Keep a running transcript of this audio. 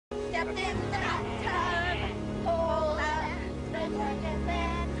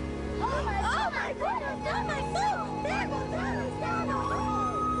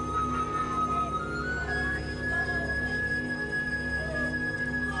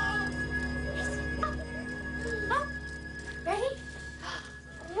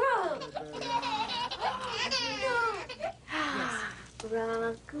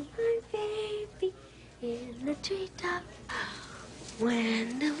Rock my baby in the treetop.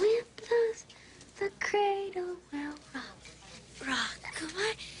 When the wind blows, the cradle will rock. Rock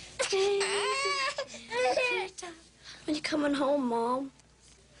my baby in the treetop. When you coming home, Mom?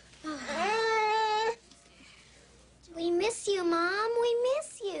 We miss you, Mom. We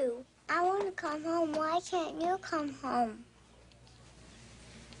miss you. I want to come home. Why can't you come home?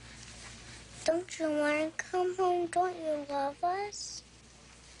 Don't you want to come home? Don't you love us?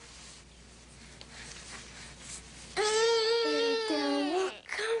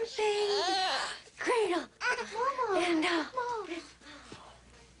 Come, baby. Cradle. And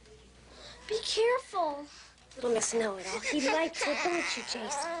Be careful. little Miss Know-It-All. He likes it, don't you,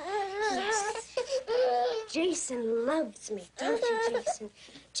 Jason? Yes. Jason loves me, don't you, Jason?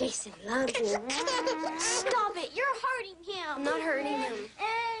 Jason loves me. Stop it. You're hurting him. I'm not hurting him.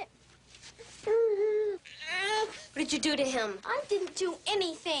 What did you do to him? I didn't do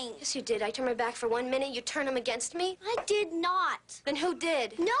anything. Yes, you did. I turned my back for 1 minute. You turn him against me? I did not. Then who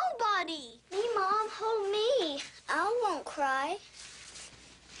did? Nobody. Me, Mom. Hold me. I won't cry.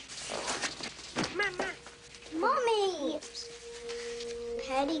 Mama. Mommy.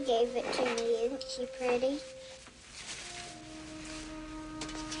 Patty gave it to me. Isn't she pretty?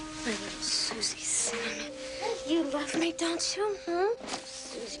 My little Susie Cinnamon. You love me, don't you? Hmm?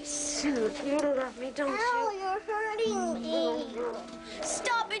 Susie Cinnamon, you love me, don't Ow, you? you're hurting me.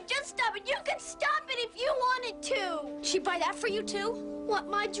 Stop it. Just stop it. You can stop it if you wanted to. She buy that for you, too? What,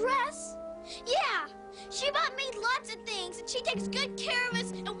 my dress? Yeah. She bought me lots of things, and she takes good care of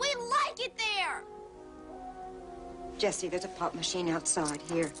us, and we like it there. Jessie, there's a pop machine outside.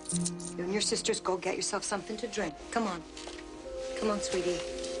 Here. You and your sisters go get yourself something to drink. Come on. Come on, sweetie.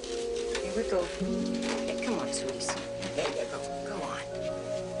 Here we go. Hey, come on, sweeties. There you go. Go on.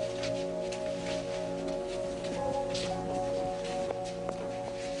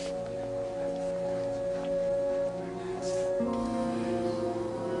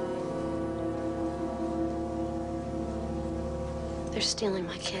 They're stealing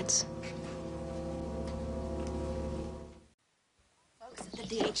my kids. Folks at the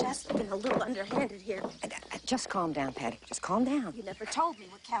DHS looking a little underhanded here. Just calm down, Patty. Just calm down. You never told me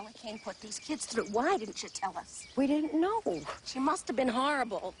what Callie Kane put these kids through. Why didn't you tell us? We didn't know. She must have been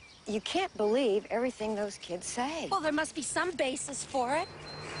horrible. You can't believe everything those kids say. Well, there must be some basis for it.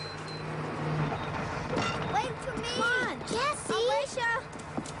 Wait for me. Come on. Jessie. Alicia.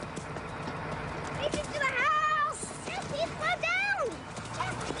 Take it to the house. Jessie, slow down.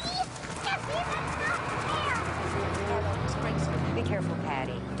 Jessie. Jessie, that's not fair. Be careful,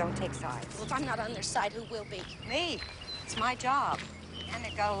 Patty. Don't take sides. Well, if I'm not on their side, who will be? Me. It's my job. And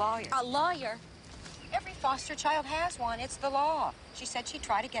they've got a lawyer. A lawyer? Every foster child has one. It's the law. She said she'd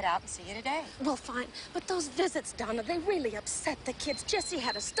try to get out and see you today. Well, fine. But those visits, Donna, they really upset the kids. Jessie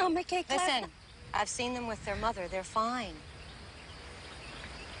had a stomachache. Listen, I've seen them with their mother. They're fine.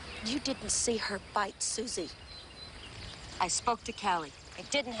 You didn't see her bite Susie. I spoke to Callie. It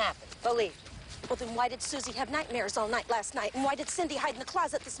didn't happen. Believe me. Well, then why did Susie have nightmares all night last night? And why did Cindy hide in the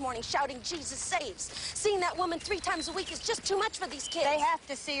closet this morning shouting, Jesus saves? Seeing that woman 3 times a week is just too much for these kids. They have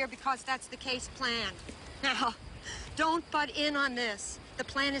to see her because that's the case planned. Now, don't butt in on this. The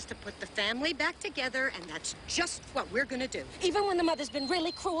plan is to put the family back together, and that's just what we're gonna do. Even when the mother's been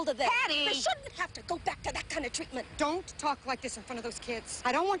really cruel to them. Patty! They shouldn't have to go back to that kind of treatment. Don't talk like this in front of those kids.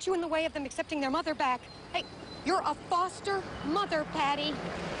 I don't want you in the way of them accepting their mother back. Hey, you're a foster mother, Patty.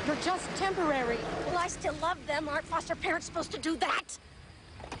 You're just temporary. Well, I still love them. Aren't foster parents supposed to do that?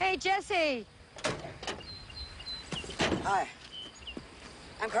 Hey, Jessie. Hi,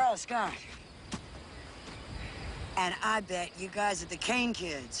 I'm Carl Scott. And I bet you guys are the Kane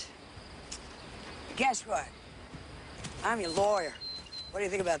kids. Guess what? I'm your lawyer. What do you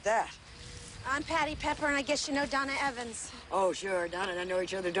think about that? I'm Patty Pepper, and I guess you know Donna Evans. Oh, sure. Donna and I know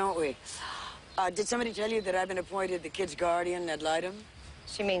each other, don't we? Did somebody tell you that I've been appointed the kid's guardian ad litem?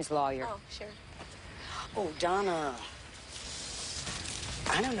 She means lawyer. Oh, sure. Oh, Donna.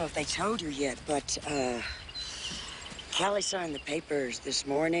 I don't know if they told you yet, but, Callie signed the papers this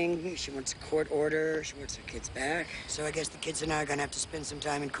morning. She wants a court order. She wants her kids back. So I guess the kids and I are gonna have to spend some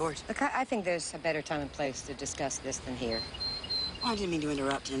time in court. Look, I think there's a better time and place to discuss this than here. Oh, I didn't mean to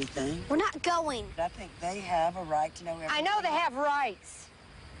interrupt anything. We're not going. But I think they have a right to know everything. I know they have rights.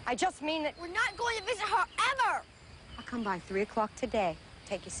 I just mean that We're not going to visit her ever. I'll come by 3 o'clock today.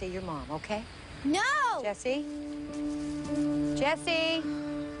 Take you see your mom, okay? No. Jessie? Jessie?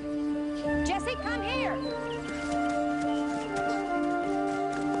 Jessie, come here.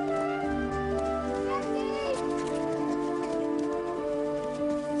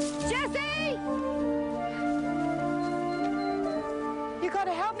 Jessie! You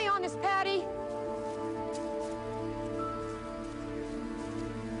gotta help me on this, Patty.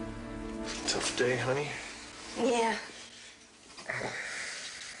 Tough day, honey. Yeah.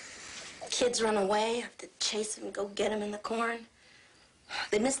 Kids run away. I have to chase them, go get them in the corn.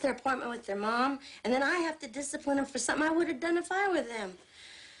 They miss their appointment with their mom, and then I have to discipline them for something I would have done if I were them.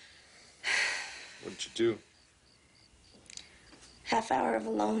 What'd you do? Half-hour of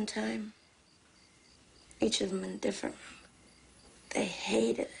alone time. Each of them in a different room. They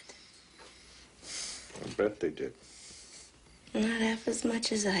hated it. I bet they did. Not half as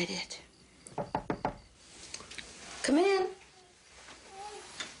much as I did. Come in.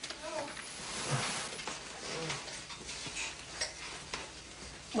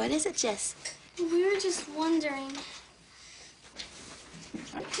 What is it, Jess? We were just wondering.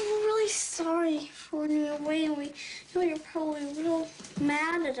 We're really sorry for running away, and we know you're probably real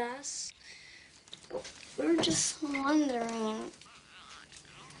mad at us. We were just wondering.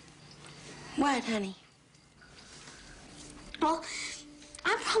 What, honey? Well,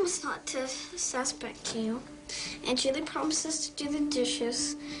 I promised not to suspect you, and Julie promises to do the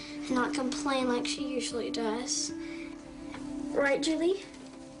dishes and not complain like she usually does. Right, Julie?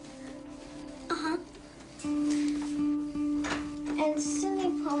 Uh-huh. And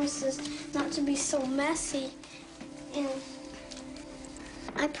Cindy promises not to be so messy, and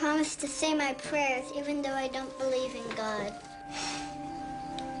I promise to say my prayers even though I don't believe in God.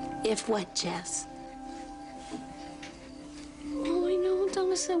 If what, Jess? Oh, I know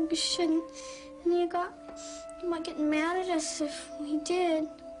Donna said we shouldn't, and you might get mad at us if we did,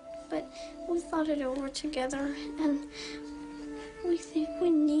 but we thought it over together, and we think we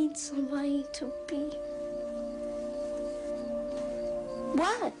need somebody to be.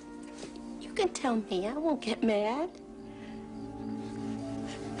 What? You can tell me. I won't get mad.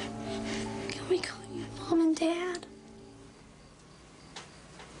 Can we call you Mom and Dad?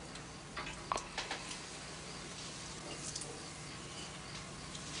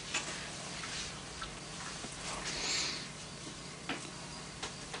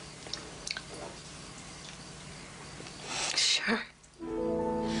 Sure.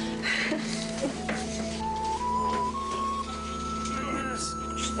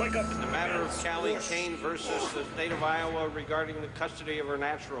 In the matter of Callie Kane versus the state of Iowa regarding the custody of her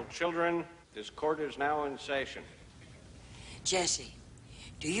natural children, this court is now in session. Jessie,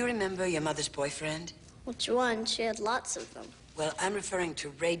 do you remember your mother's boyfriend? Which one? She had lots of them. Well, I'm referring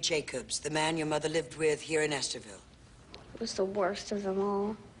to Ray Jacobs, the man your mother lived with here in Esterville. It was the worst of them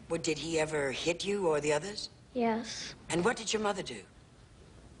all. Well, did he ever hit you or the others? Yes. And what did your mother do?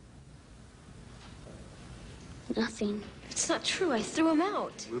 Nothing. It's not true. I threw him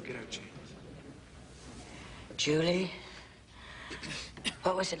out. We'll get our chance. Julie,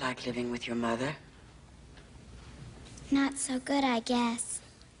 what was it like living with your mother? Not so good, I guess.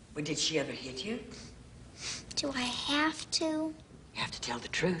 Well, did she ever hit you? Do I have to? You have to tell the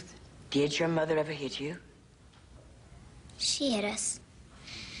truth. Did your mother ever hit you? She hit us.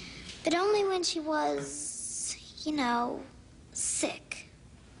 But only when she was, you know, sick.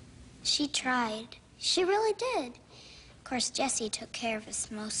 She tried. She really did. Of course, Jessie took care of us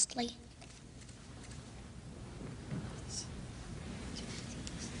mostly.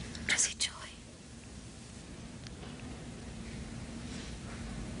 Jessie Joy.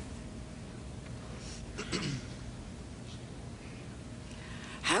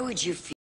 How would you feel?